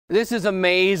This is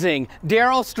amazing.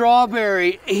 Darryl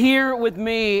Strawberry here with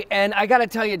me, and I gotta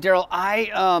tell you, Darryl,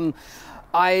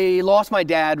 I lost my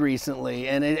dad recently,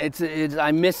 and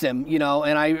I miss him, you know,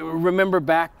 and I remember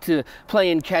back to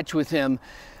playing catch with him.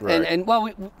 Right. And well,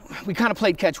 we kind of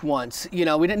played catch once, you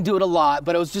know, we didn't do it a lot,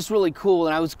 but it was just really cool,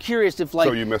 and I was curious if like...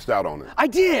 So you missed out on it? I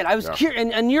did, I was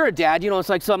curious, and you're a dad, you know, it's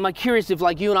like, so I'm like curious if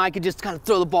like you and I could just kind of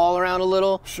throw the ball around a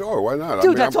little. Sure, why not?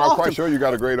 Dude, that's awesome. I'm quite sure you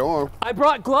got a great arm. I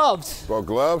brought gloves. Brought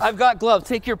gloves? I've got gloves,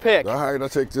 take your pick. All right, I'll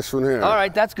take this one here. All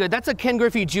right, that's good. That's a Ken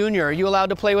Griffey Jr. Are you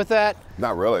allowed to play with that?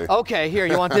 Not really. Okay, here,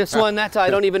 you want this one? I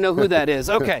don't even know who that is.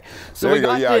 Okay, so there we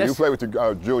got yeah, this. You play with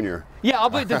the junior. Yeah, I'll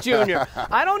play with the junior.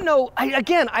 I don't know,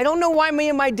 again, I don't know why me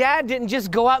and my dad didn't just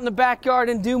go out in the backyard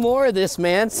and do more of this,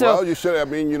 man. So, well, you should. I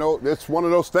mean, you know, it's one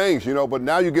of those things, you know, but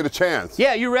now you get a chance.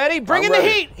 Yeah, you ready? Bring in the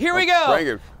heat. Here we go. Bring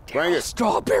it. Bring it.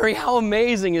 Strawberry, how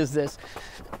amazing is this?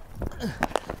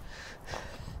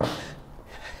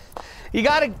 You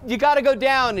gotta go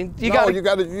down, and you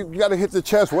gotta hit the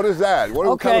chest. What is that?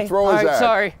 What kind of throw is that?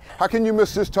 Sorry. How can you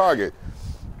miss this target?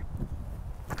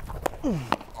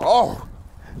 Oh.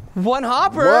 One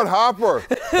hopper. One hopper.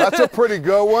 That's a pretty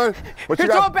good one. But Here,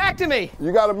 throw it back to me.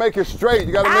 You got to make it straight.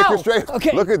 You got to make it straight.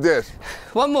 Okay. Look at this.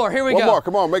 One more. Here we go. One more.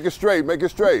 Come on. Make it straight. Make it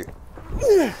straight.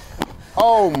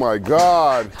 Oh my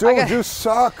God, dude, you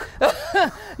suck.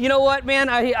 You know what, man?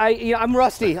 I'm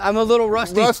rusty. I'm a little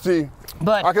rusty. Rusty.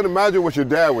 But I can imagine what your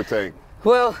dad would think.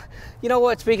 Well, you know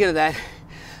what? Speaking of that,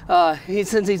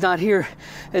 since he's not here,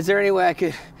 is there any way I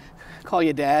could call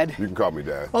you Dad? You can call me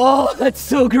Dad. Oh, that's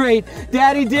so great.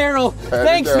 Daddy Darryl.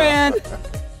 Thanks, man.